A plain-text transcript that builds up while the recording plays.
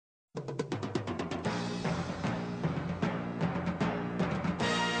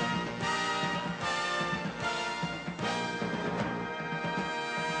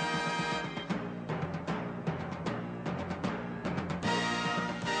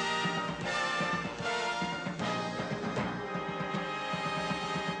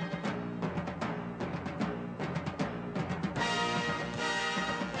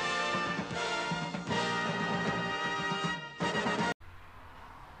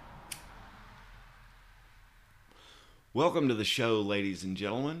Welcome to the show, ladies and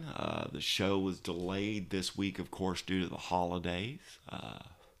gentlemen. The show was delayed this week, of course, due to the holidays.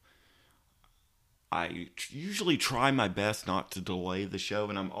 I usually try my best not to delay the show,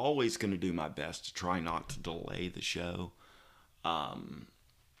 and I'm always going to do my best to try not to delay the show.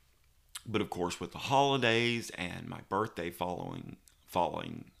 But of course, with the holidays and my birthday following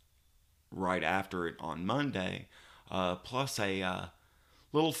right after it on Monday, plus a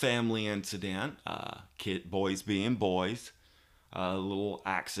little family incident, boys being boys, a little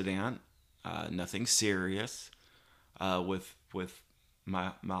accident, nothing serious, with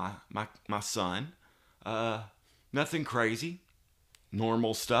my son, nothing crazy,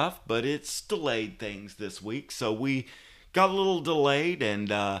 normal stuff, but it's delayed things this week, so we got a little delayed,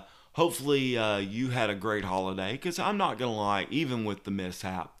 and hopefully you had a great holiday, because I'm not gonna lie, even with the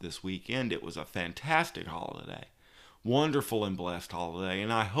mishap this weekend, it was a fantastic holiday. Wonderful and blessed holiday,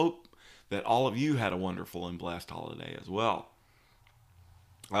 and I hope that all of you had a wonderful and blessed holiday as well.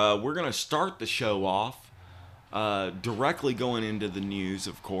 We're going to start the show off directly going into the news,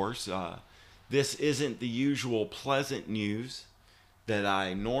 of course. This isn't the usual pleasant news that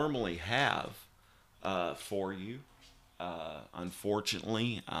I normally have for you,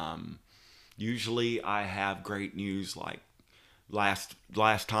 unfortunately. Usually I have great news like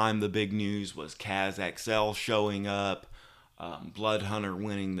last time the big news was Kaz XL showing up, Blood Hunter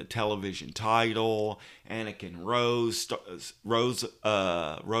winning the television title, Anakin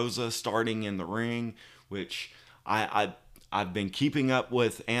Rosa starting in the ring, which I've been keeping up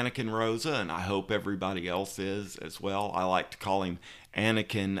with Anakin Rosa, and I hope everybody else is as well. I like to call him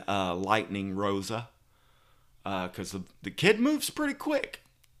Anakin Lightning Rosa, because the kid moves pretty quick.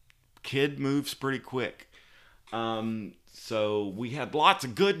 So we had lots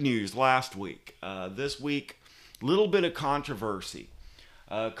of good news last week. This week, little bit of controversy.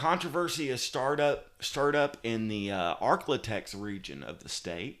 Controversy has started up in the Arklatex region of the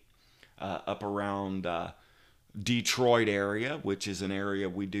state, up around Detroit area, which is an area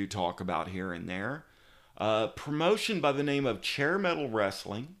we do talk about here and there. Promotion by the name of Chair Metal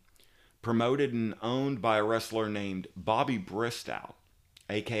Wrestling, promoted and owned by a wrestler named Bobby Bristow,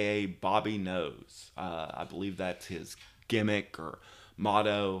 aka Bobby Knows. I believe that's his gimmick or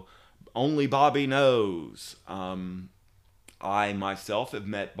motto. Only Bobby knows. I myself have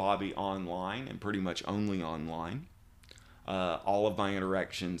met Bobby online, and pretty much only online. All of my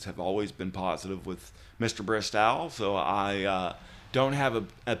interactions have always been positive with Mr. Bristow, so I don't have an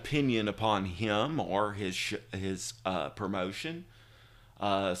opinion upon him or his promotion.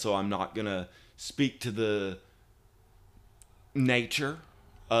 So I'm not gonna speak to the nature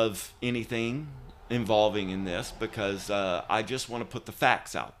of anything involving in this, because I just want to put the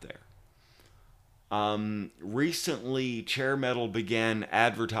facts out there. Recently, Chair Metal began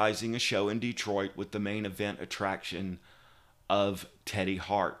advertising a show in Detroit with the main event attraction of Teddy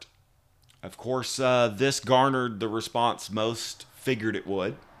Hart. Of course, this garnered the response most figured it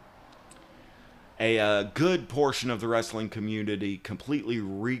would. A good portion of the wrestling community completely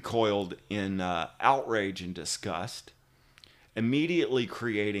recoiled in outrage and disgust, immediately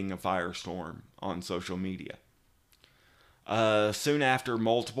creating a firestorm on social media. Soon after,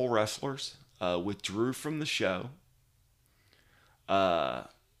 multiple wrestlers withdrew from the show,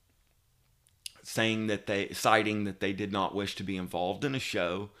 citing that they did not wish to be involved in a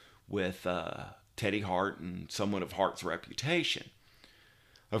show with Teddy Hart and someone of Hart's reputation.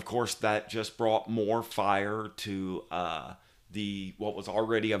 Of course, that just brought more fire to what was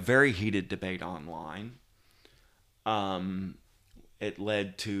already a very heated debate online. It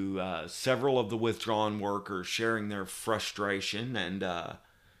led to several of the withdrawn workers sharing their frustration, and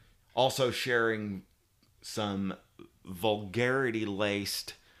also sharing some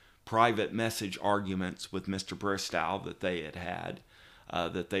vulgarity-laced private message arguments with Mr. Bristow that they had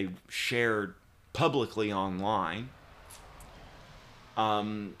that they shared publicly online.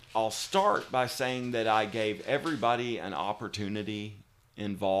 I'll start by saying that I gave everybody an opportunity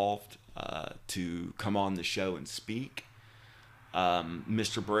involved to come on the show and speak.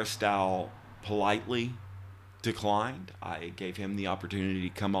 Mr. Bristow politely declined. I gave him the opportunity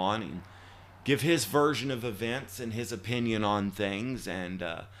to come on and give his version of events and his opinion on things and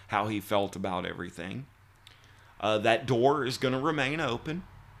how he felt about everything. That door is going to remain open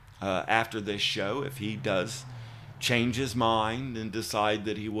after this show if he does change his mind and decide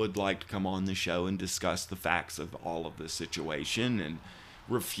that he would like to come on the show and discuss the facts of all of the situation and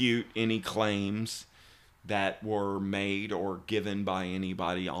refute any claims that were made or given by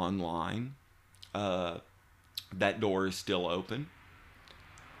anybody online. That door is still open.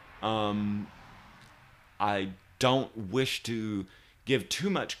 I don't wish to give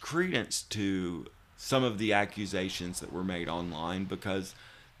too much credence to some of the accusations that were made online because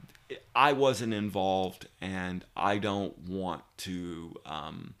I wasn't involved and I don't want to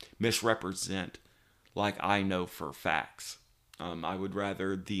misrepresent like I know for facts. I would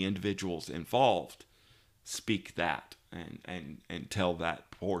rather the individuals involved speak that and tell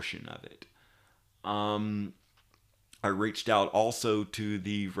that portion of it. I reached out also to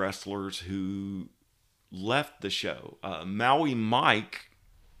the wrestlers who left the show. Maui Mike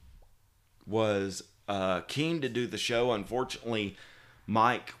was keen to do the show. Unfortunately,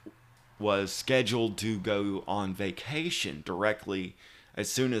 Mike was scheduled to go on vacation directly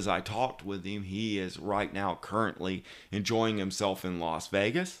as soon as I talked with him. He is right now currently enjoying himself in Las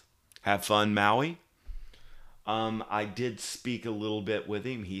Vegas. Have fun, Maui. I did speak a little bit with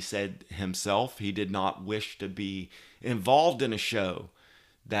him. He said himself he did not wish to be involved in a show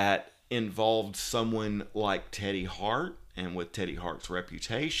that involved someone like Teddy Hart, and with Teddy Hart's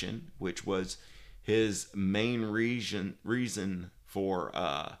reputation, which was his main reason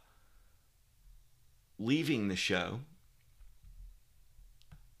for leaving the show.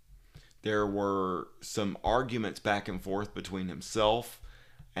 There were some arguments back and forth between himself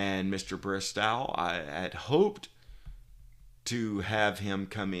and Mr. Bristow. I had hoped to have him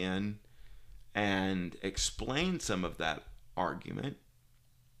come in and explain some of that argument.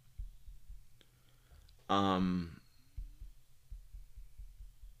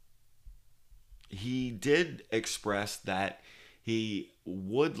 He did express that he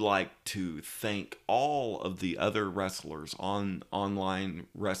would like to thank all of the other wrestlers on online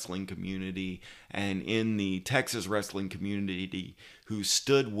wrestling community and in the Texas wrestling community who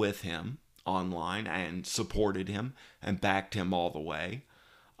stood with him online and supported him and backed him all the way.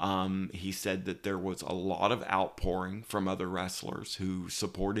 He said that there was a lot of outpouring from other wrestlers who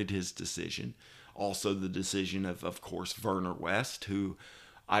supported his decision. Also the decision of course, Werner West, who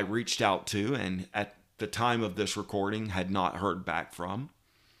I reached out to and at the time of this recording had not heard back from.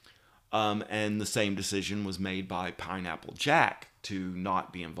 And the same decision was made by Pineapple Jack to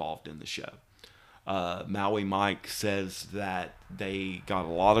not be involved in the show. Maui Mike says that they got a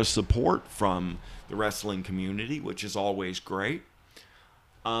lot of support from the wrestling community, which is always great.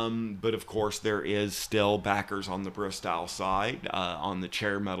 But of course, there is still backers on the Bristow side, on the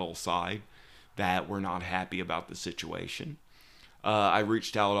chair metal side, that were not happy about the situation. I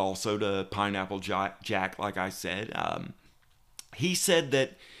reached out also to Pineapple Jack, like I said. He said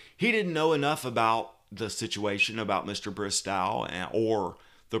that he didn't know enough about the situation, about Mr. Bristow or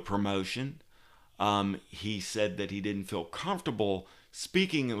the promotion. He said that he didn't feel comfortable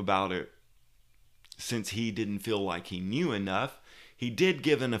speaking about it since he didn't feel like he knew enough. He did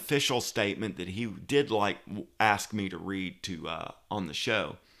give an official statement that he did ask me to read on the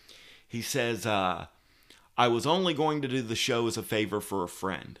show. He says, I was only going to do the show as a favor for a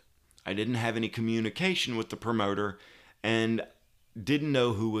friend. I didn't have any communication with the promoter and didn't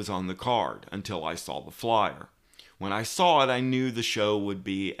know who was on the card until I saw the flyer. When I saw it, I knew the show would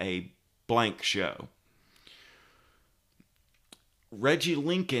be a blank show. Reggie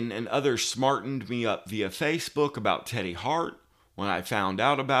Lincoln and others smartened me up via Facebook about Teddy Hart. When I found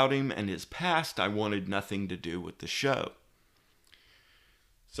out about him and his past, I wanted nothing to do with the show.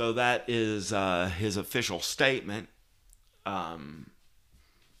 So that is his official statement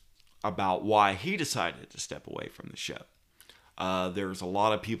about why he decided to step away from the show. There's a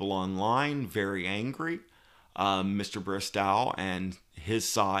lot of people online very angry. Mr. Bristow and his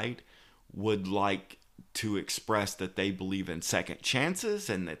side would like to express that they believe in second chances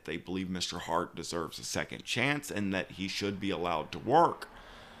and that they believe Mr. Hart deserves a second chance and that he should be allowed to work.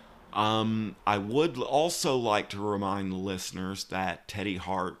 I would also like to remind the listeners that Teddy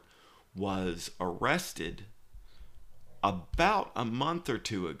Hart was arrested about a month or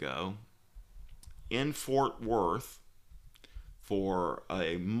two ago in Fort Worth for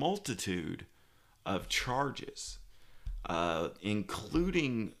a multitude of charges,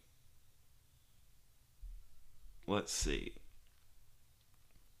 including, let's see,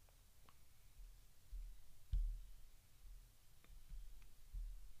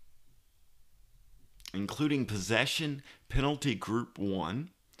 including possession, penalty group 1,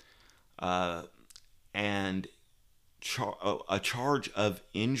 and a charge of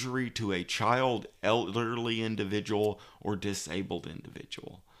injury to a child, elderly individual, or disabled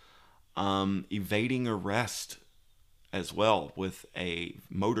individual. Evading arrest as well with a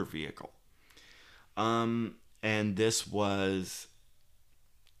motor vehicle. And this was,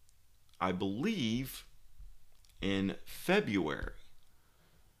 I believe, in February.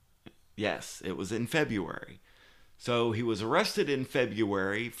 Yes, it was in February. So he was arrested in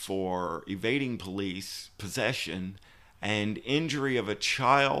February for evading police, possession, and injury of a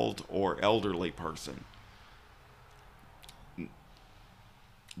child or elderly person.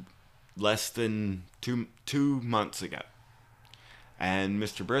 Less than two months ago. And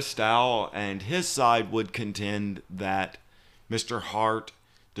Mr. Bristow and his side would contend that Mr. Hart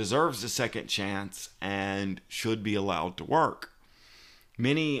deserves a second chance and should be allowed to work.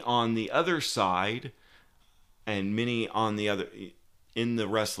 Many on the other side, and many on the other in the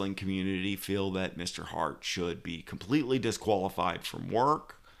wrestling community, feel that Mr. Hart should be completely disqualified from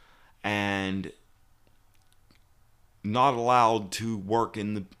work and not allowed to work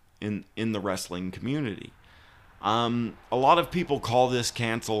in the wrestling community. A lot of people call this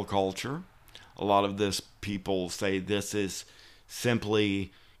cancel culture. A lot of this people say this is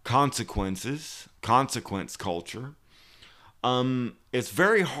simply consequence culture. It's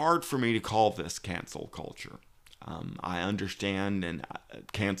very hard for me to call this cancel culture. I understand and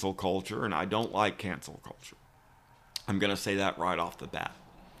cancel culture, and I don't like cancel culture. I'm going to say that right off the bat.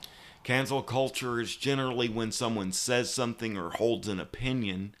 Cancel culture is generally when someone says something or holds an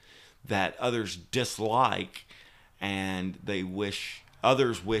opinion that others dislike, and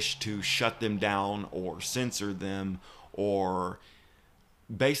others wish to shut them down or censor them or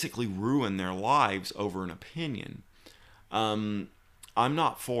basically ruin their lives over an opinion. I'm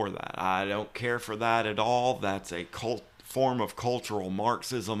not for that. I don't care for that at all. That's a form of cultural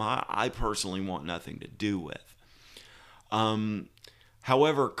Marxism I personally want nothing to do with.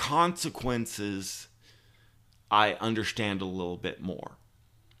 However, consequences I understand a little bit more.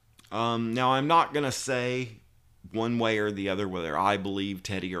 Now, I'm not going to say one way or the other whether I believe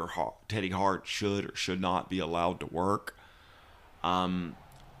Teddy Hart should or should not be allowed to work.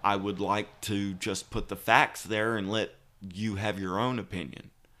 I would like to just put the facts there and let you have your own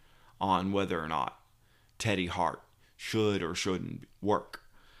opinion on whether or not Teddy Hart should or shouldn't work.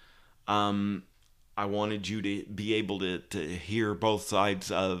 I wanted you to be able to hear both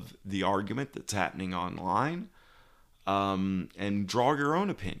sides of the argument that's happening online, and draw your own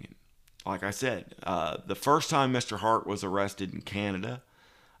opinion. Like I said, the first time Mr. Hart was arrested in Canada,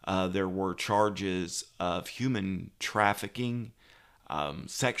 there were charges of human trafficking,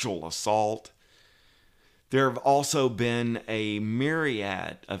 sexual assault. There have also been a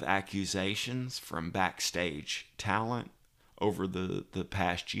myriad of accusations from backstage talent over the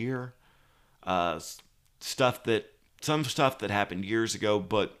past year. Some stuff that happened years ago,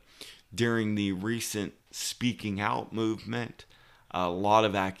 but during the recent speaking out movement, a lot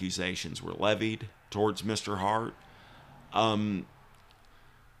of accusations were levied towards Mr. Hart. The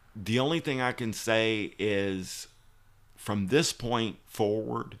only thing I can say is, from this point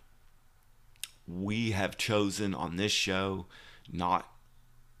forward, we have chosen on this show not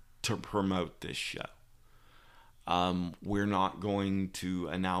to promote this show. We're not going to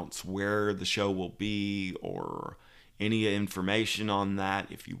announce where the show will be or any information on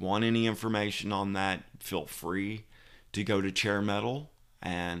that. If you want any information on that, feel free to go to Chair Metal.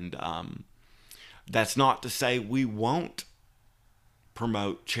 And that's not to say we won't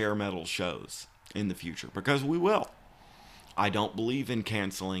promote Chair Metal shows in the future, because we will. I don't believe in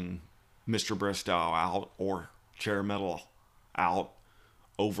canceling Mr. Bristow out or Chair Metal out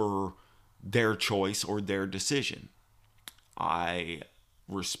over their choice or their decision. I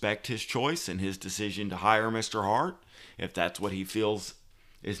respect his choice and his decision to hire Mr. Hart if that's what he feels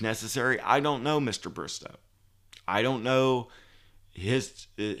is necessary. I don't know Mr. Bristow. I don't know his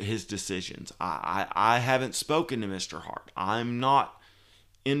decisions. I haven't spoken to Mr. Hart. I'm not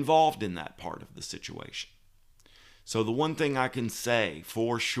involved in that part of the situation. So the one thing I can say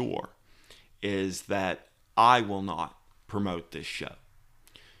for sure is that I will not promote this show,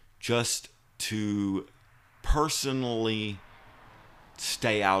 just to personally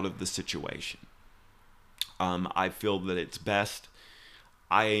stay out of the situation. I feel that it's best.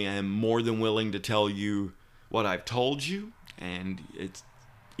 I am more than willing to tell you what I've told you, and it's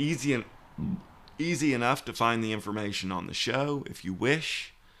easy enough to find the information on the show if you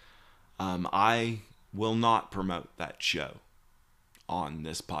wish. I will not promote that show on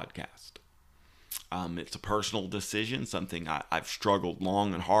this podcast. It's a personal decision, something I've struggled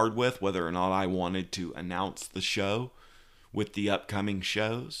long and hard with, whether or not I wanted to announce the show with the upcoming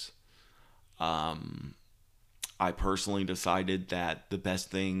shows. I personally decided that the best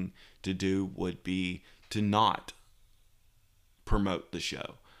thing to do would be to not promote the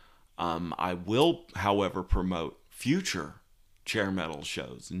show. I will, however, promote future Chair Metal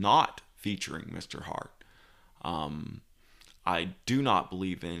shows not featuring Mr. Hart. I do not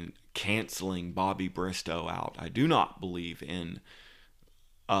believe in canceling Bobby Bristow out. I do not believe in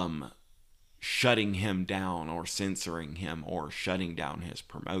shutting him down or censoring him or shutting down his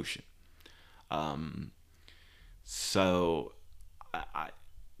promotion. So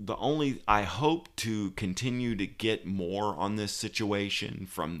I hope to continue to get more on this situation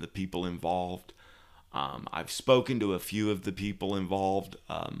from the people involved. I've spoken to a few of the people involved.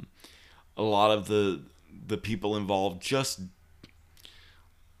 A lot of the people involved just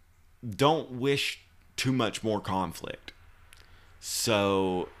don't wish too much more conflict.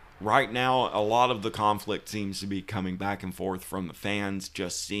 So right now, a lot of the conflict seems to be coming back and forth from the fans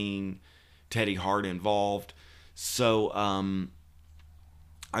just seeing Teddy Hart involved. So,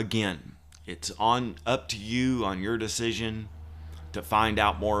 again, it's up to you on your decision to find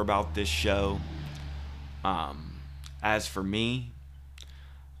out more about this show. As for me,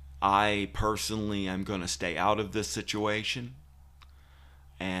 I personally am going to stay out of this situation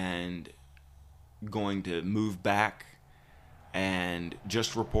and going to move back and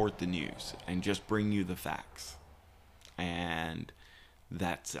just report the news and just bring you the facts. And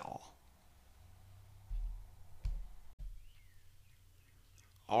that's all.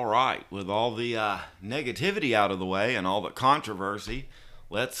 All right, with all the negativity out of the way and all the controversy,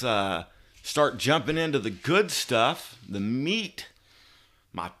 let's start jumping into the good stuff, the meat,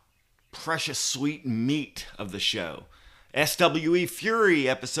 my precious sweet meat of the show. SWE Fury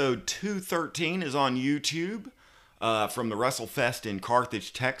episode 213 is on YouTube from the WrestleFest in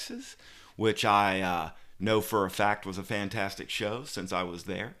Carthage, Texas, which I know for a fact was a fantastic show since I was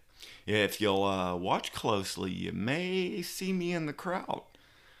there. If you'll watch closely, you may see me in the crowd.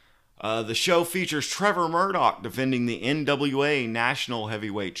 The show features Trevor Murdoch defending the NWA National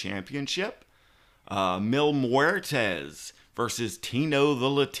Heavyweight Championship. Mil Muertes versus Tino the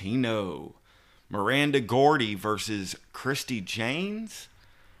Latino. Miranda Gordy versus Christy Janes.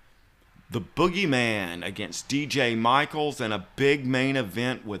 The Boogeyman against DJ Michaels, and a big main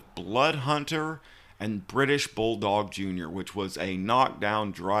event with Blood Hunter and British Bulldog Jr., which was a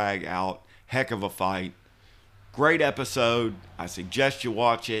knockdown, drag out, heck of a fight. Great episode. I suggest you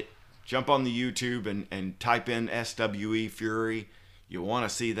watch it. Jump on the YouTube and type in SWE Fury. You want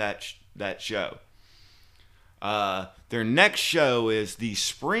to see that show. Their next show is the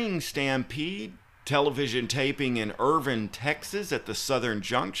Spring Stampede television taping in Irving, Texas at the Southern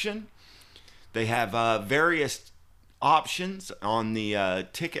Junction. They have various options on the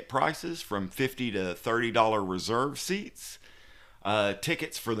ticket prices from $50 to $30 reserve seats.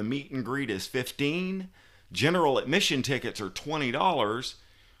 Tickets for the meet and greet is $15. General admission tickets are $20.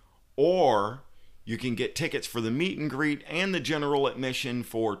 Or you can get tickets for the meet and greet and the general admission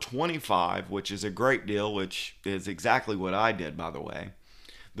for $25, which is a great deal, which is exactly what I did, by the way.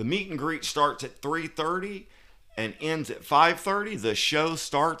 The meet and greet starts at 3:30 and ends at 5:30. The show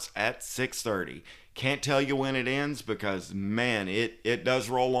starts at 6:30. Can't tell you when it ends because, man, it does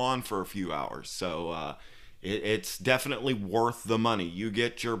roll on for a few hours. So it's definitely worth the money. You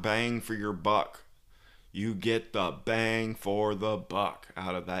get your bang for your buck. You get the bang for the buck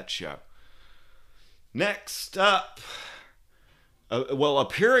out of that show. Next up,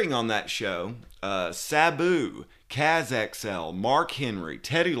 appearing on that show, Sabu, Kaz XL, Mark Henry,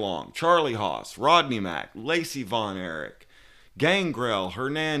 Teddy Long, Charlie Haas, Rodney Mack, Lacey Von Erich, Gangrel,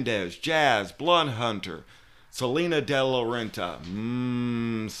 Hernandez, Jazz, Blood Hunter, Selena De La Renta.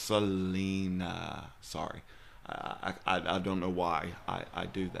 Selena. Sorry. I don't know why I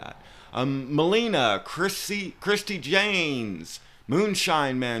do that. Melina, Christy Janes,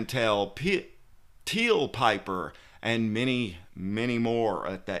 Moonshine Mantell, Teal Piper, and many, many more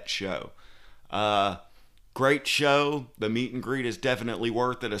at that show. Great show. The meet and greet is definitely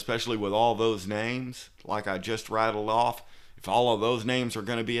worth it, especially with all those names like I just rattled off. If all of those names are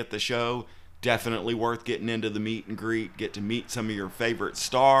going to be at the show, definitely worth getting into the meet and greet. Get to meet some of your favorite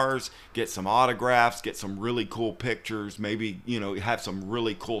stars, get some autographs, get some really cool pictures, maybe, have some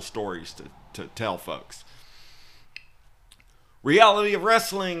really cool stories to tell folks. Reality of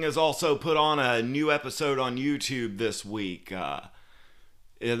Wrestling has also put on a new episode on YouTube this week.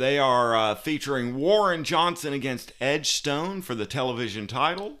 They are featuring Warren Johnson against Edge Stone for the television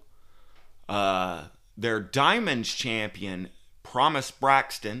title. Their Diamonds champion, Promise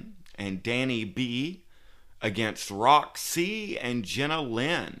Braxton, and Danny B against Rock C and Jenna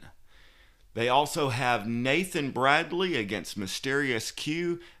Lynn. They also have Nathan Bradley against Mysterious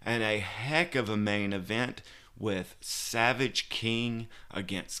Q, and a heck of a main event with Savage King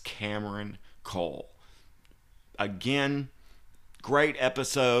against Cameron Cole. Again, great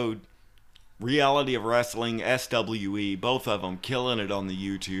episode. Reality of Wrestling, SWE, both of them killing it on the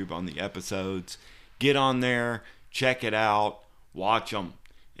YouTube, on the episodes. Get on there, check it out, watch them.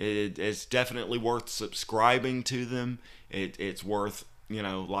 It's definitely worth subscribing to them. It's worth,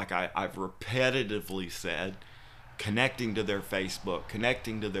 like I've repetitively said, connecting to their Facebook,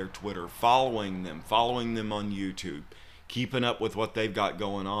 connecting to their Twitter, following them on YouTube, keeping up with what they've got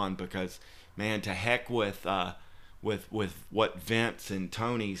going on, because, man, to heck with what Vince and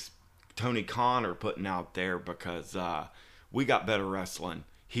Tony Khan are putting out there, because we got better wrestling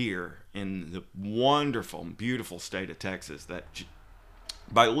here in the wonderful, beautiful state of Texas that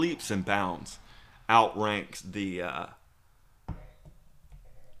by leaps and bounds outranks the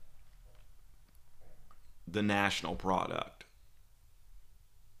national product.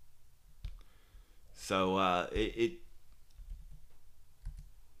 So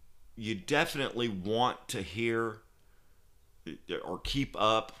you definitely want to hear or keep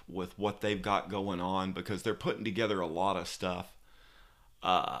up with what they've got going on, because they're putting together a lot of stuff.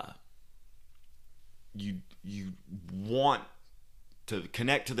 You want to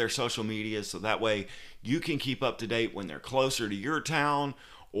connect to their social media, so that way you can keep up to date when they're closer to your town,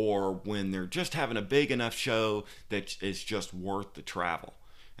 or when they're just having a big enough show that it's just worth the travel.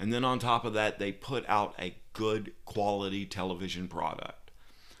 And then on top of that, they put out a good quality television product.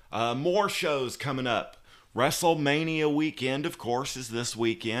 More shows coming up. WrestleMania weekend, of course, is this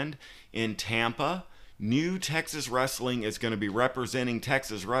weekend in Tampa. New Texas Wrestling is going to be representing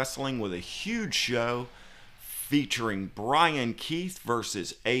Texas Wrestling with a huge show featuring Brian Keith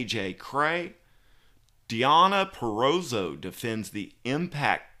versus AJ Cray. Deonna Purrazzo defends the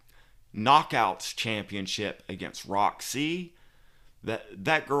Impact Knockouts Championship against Roxy.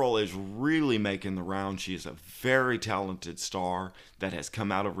 That girl is really making the round. She is a very talented star that has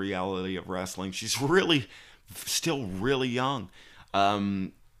come out of Reality of Wrestling. She's really, still really young.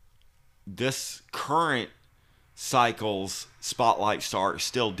 This current cycle's spotlight star is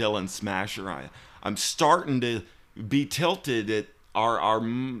still Dylan Smasher. I'm starting to be tilted at our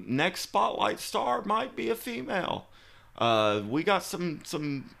next spotlight star might be a female. We got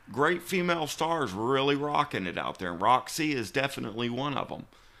some great female stars really rocking it out there, and Roxy is definitely one of them.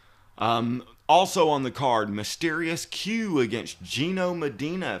 Also on the card, Mysterious Q against Gino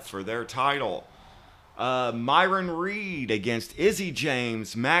Medina for their title. Myron Reed against Izzy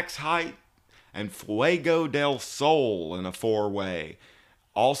James, Max Height, and Fuego del Sol in a 4-way.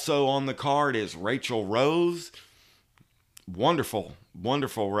 Also on the card is Rachel Rose. Wonderful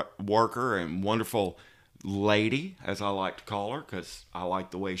worker and wonderful lady, as I like to call her, because I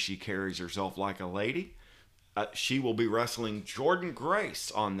like the way she carries herself like a lady. She will be wrestling Jordan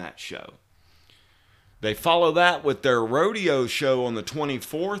Grace on that show. They follow that with their rodeo show on the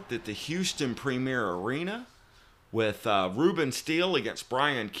 24th at the Houston Premier Arena, with Ruben Steele against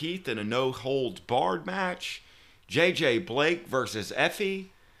Brian Keith in a no-holds-barred match, JJ Blake versus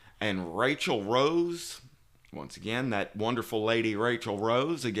Effie, and Rachel Rose. Once again, that wonderful lady Rachel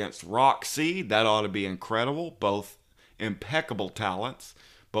Rose against Roxy. That ought to be incredible. Both impeccable talents.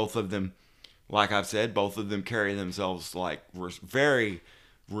 Both of them, like I've said, both of them carry themselves like very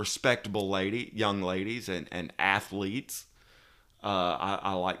respectable young ladies and athletes.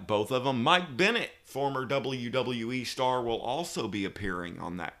 I like both of them. Mike Bennett, former WWE star, will also be appearing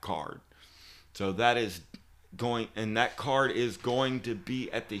on that card. So that card is going to be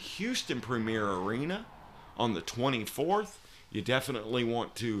at the Houston Premier Arena on the 24th. You definitely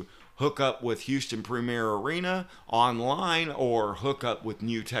want to hook up with Houston Premier Arena online, or hook up with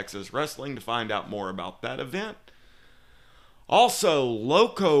New Texas Wrestling to find out more about that event. Also,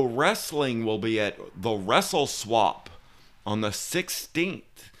 Loco Wrestling will be at the Wrestle Swap on the 16th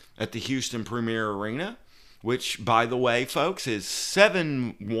at the Houston Premier Arena, which, by the way, folks, is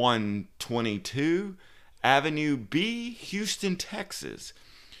 7122 Avenue B, Houston, Texas.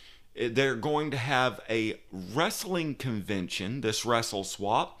 They're going to have a wrestling convention, this Wrestle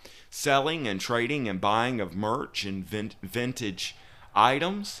Swap, selling and trading and buying of merch and vintage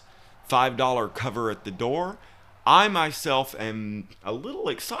items, $5 cover at the door. I myself am a little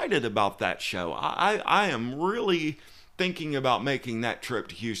excited about that show. I am really thinking about making that trip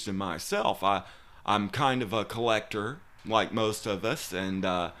to Houston myself. I'm kind of a collector, like most of us, and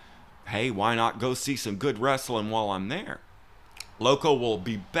hey, why not go see some good wrestling while I'm there? Loco will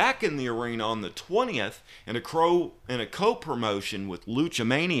be back in the arena on the 20th in a co-promotion with Lucha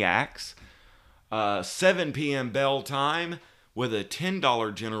Maniacs, 7 p.m. bell time, with a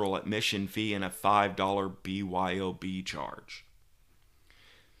 $10 general admission fee and a $5 BYOB charge.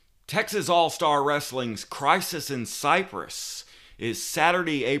 Texas All-Star Wrestling's Crisis in Cyprus is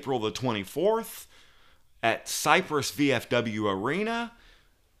Saturday, April the 24th at Cyprus VFW Arena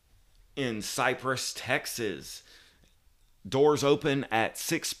in Cyprus, Texas. Doors open at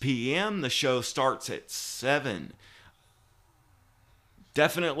 6 p.m. The show starts at 7.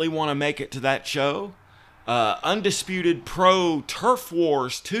 Definitely want to make it to that show. Undisputed Pro Turf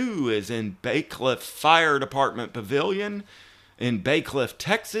Wars 2 is in Baycliff Fire Department Pavilion in Baycliff,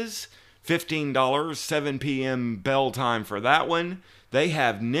 Texas. $15, 7 p.m. bell time for that one. They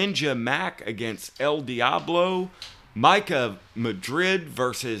have Ninja Mac against El Diablo, Micah Madrid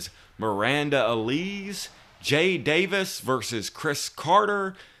versus Miranda Elise, Jay Davis versus Chris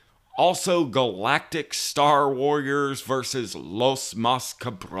Carter, also Galactic Star Warriors versus Los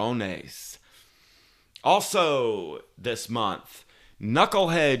Mascabrones. Also this month,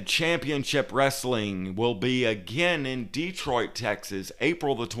 Knucklehead Championship Wrestling will be again in Detroit, Texas,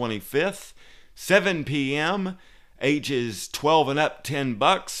 April the 25th, 7 p.m., ages 12 and up,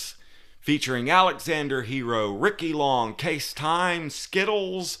 $10, featuring Alexander Hero, Ricky Long, Case Time,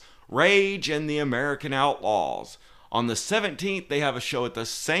 Skittles, Rage, and the American Outlaws. On the 17th, they have a show at the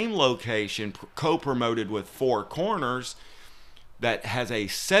same location, co-promoted with Four Corners, that has a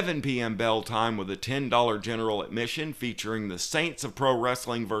 7 p.m. bell time with a $10 general admission, featuring the Saints of Pro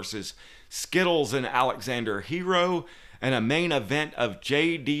Wrestling versus Skittles and Alexander Hero, and a main event of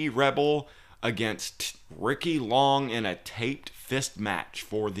J.D. Rebel against Ricky Long in a taped fist match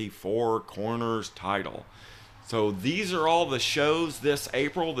for the Four Corners title. So these are all the shows this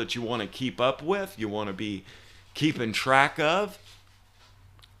April that you want to keep up with, you want to be keeping track of.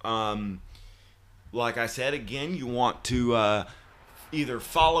 Like I said, again, you want to either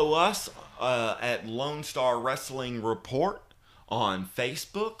follow us at Lone Star Wrestling Report on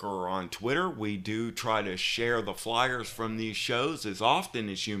Facebook or on Twitter. We do try to share the flyers from these shows as often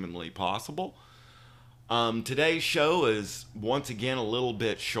as humanly possible. Today's show is once again a little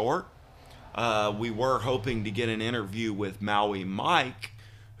bit short. We were hoping to get an interview with Maui Mike,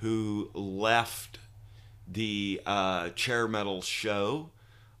 who left the Chair Metal show.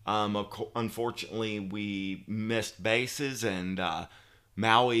 Unfortunately, we missed bases, and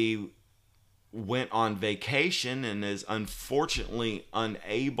Maui went on vacation and is unfortunately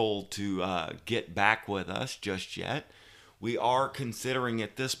unable to get back with us just yet. We are considering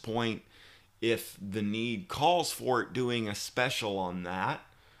at this point, if the need calls for it, doing a special on that.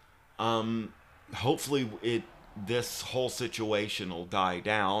 Hopefully this whole situation will die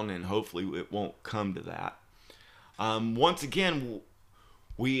down, and hopefully it won't come to that. Once again,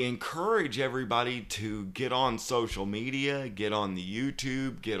 we encourage everybody to get on social media, get on the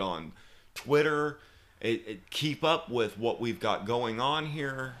YouTube, get on Twitter, keep up with what we've got going on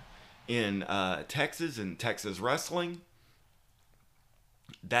here in Texas and Texas wrestling.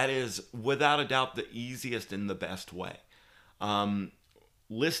 That is, without a doubt, the easiest and the best way.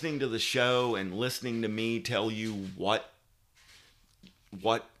 Listening to the show and listening to me tell you what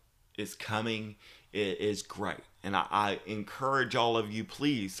is coming is great. And I encourage all of you,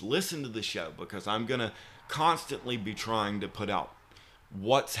 please listen to the show, because I'm going to constantly be trying to put out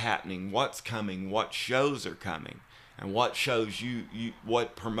what's happening, what's coming, what shows are coming, and what shows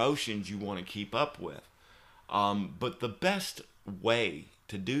what promotions you want to keep up with. But the best way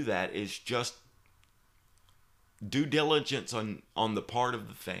to do that is just due diligence on the part of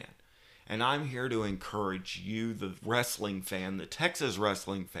the fan. And I'm here to encourage you, the wrestling fan, the Texas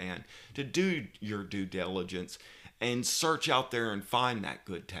wrestling fan, to do your due diligence and search out there and find that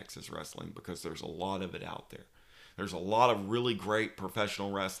good Texas wrestling, because there's a lot of it out there. There's a lot of really great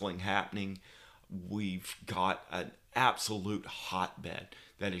professional wrestling happening. We've got an absolute hotbed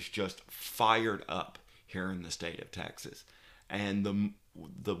that is just fired up here in the state of Texas. And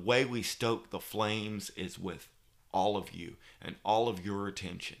the way we stoke the flames is with all of you and all of your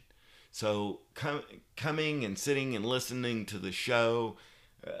attention. So coming and sitting and listening to the show,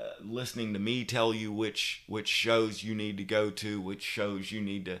 listening to me tell you which shows you need to go to, which shows you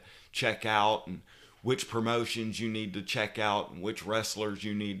need to check out, and which promotions you need to check out, and which wrestlers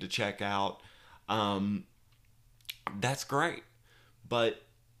you need to check out. That's great. But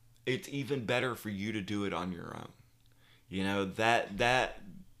it's even better for you to do it on your own. You know,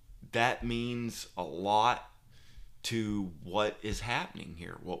 that means a lot to what is happening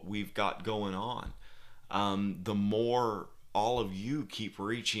here, what we've got going on. The more all of you keep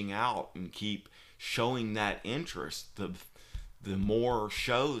reaching out and keep showing that interest, the more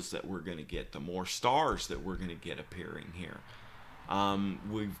shows that we're going to get, the more stars that we're going to get appearing here.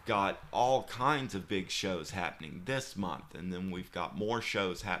 We've got all kinds of big shows happening this month, and then we've got more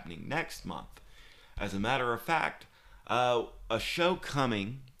shows happening next month. As a matter of fact, a show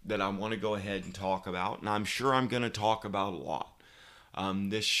coming that I want to go ahead and talk about, and I'm sure I'm going to talk about a lot.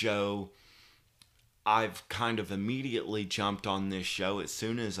 This show, I've kind of immediately jumped on this show as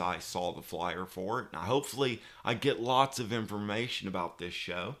soon as I saw the flyer for it. Now, hopefully, I get lots of information about this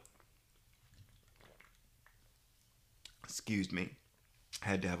show. Excuse me.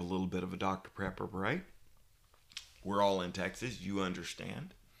 Had to have a little bit of a Dr. Pepper break. We're all in Texas, you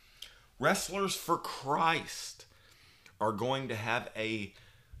understand. Wrestlers for Christ are going to have a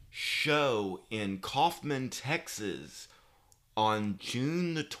show in Kaufman, Texas on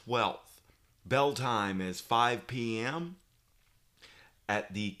June the 12th. Bell time is 5 p.m.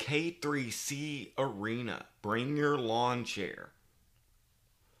 at the K3C Arena. Bring your lawn chair.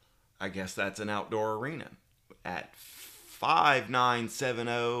 I guess that's an outdoor arena. At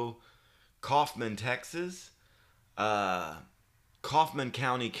 5970 Kaufman, Texas. Kaufman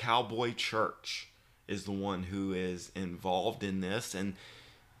County Cowboy Church is the one who is involved in this. And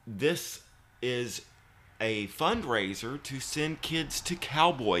this is a fundraiser to send kids to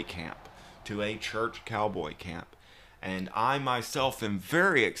cowboy camp, to a church cowboy camp. And I myself am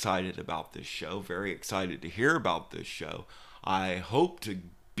very excited about this show, very excited to hear about this show. I hope to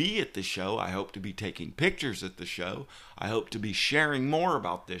be at the show. I hope to be taking pictures at the show. I hope to be sharing more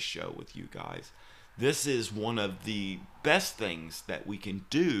about this show with you guys. This is one of the best things that we can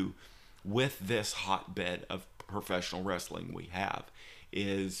do with this hotbed of professional wrestling we have,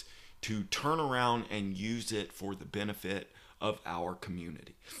 is to turn around and use it for the benefit of our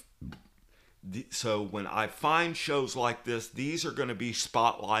community. So when I find shows like this, these are going to be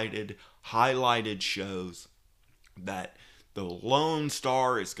spotlighted, highlighted shows that the Lone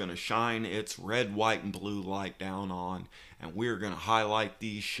Star is going to shine its red, white, and blue light down on, and we're going to highlight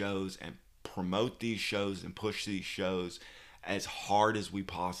these shows and promote these shows and push these shows as hard as we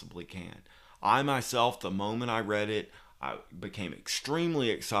possibly can. I myself, the moment I read it, I became extremely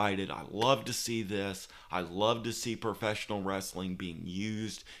excited. I love to see this. I love to see professional wrestling being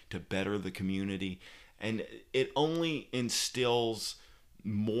used to better the community. And it only instills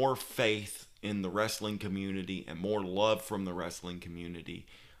more faith in the wrestling community and more love from the wrestling community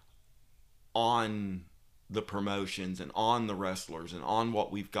on the promotions and on the wrestlers and on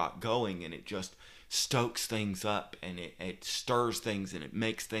what we've got going. And it just stokes things up, and it stirs things, and it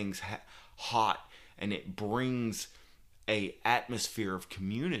makes things hot, and it brings a atmosphere of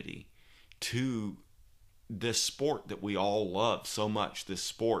community to this sport that we all love so much. This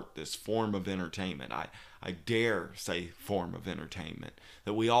sport, this form of entertainment, I dare say form of entertainment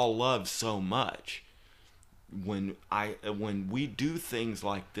that we all love so much. When we do things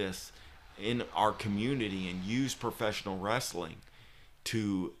like this in our community and use professional wrestling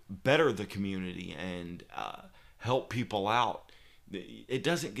to better the community and help people out, it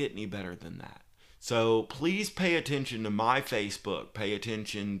doesn't get any better than that. So please pay attention to my Facebook. Pay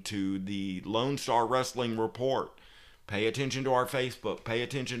attention to the Lone Star Wrestling Report. Pay attention to our Facebook. Pay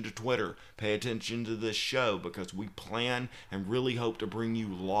attention to Twitter. Pay attention to this show, because we plan and really hope to bring you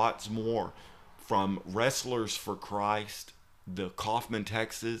lots more from Wrestlers for Christ, the Kaufman,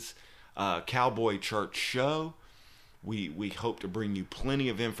 Texas Cowboy Church show. We hope to bring you plenty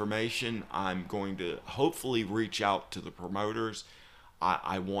of information. I'm going to hopefully reach out to the promoters.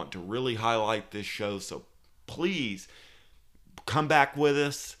 I want to really highlight this show, so please come back with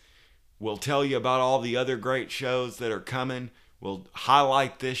us. We'll tell you about all the other great shows that are coming. We'll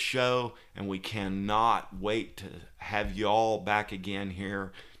highlight this show, and we cannot wait to have you all back again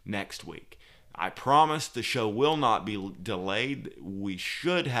here next week. I promise the show will not be delayed. We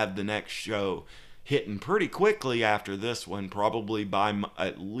should have the next show hitting pretty quickly after this one, probably by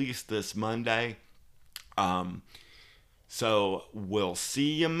at least this Monday. So we'll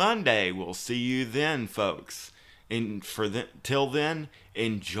see you Monday. We'll see you then, folks. And till then,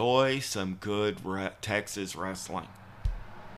 enjoy some good Texas wrestling.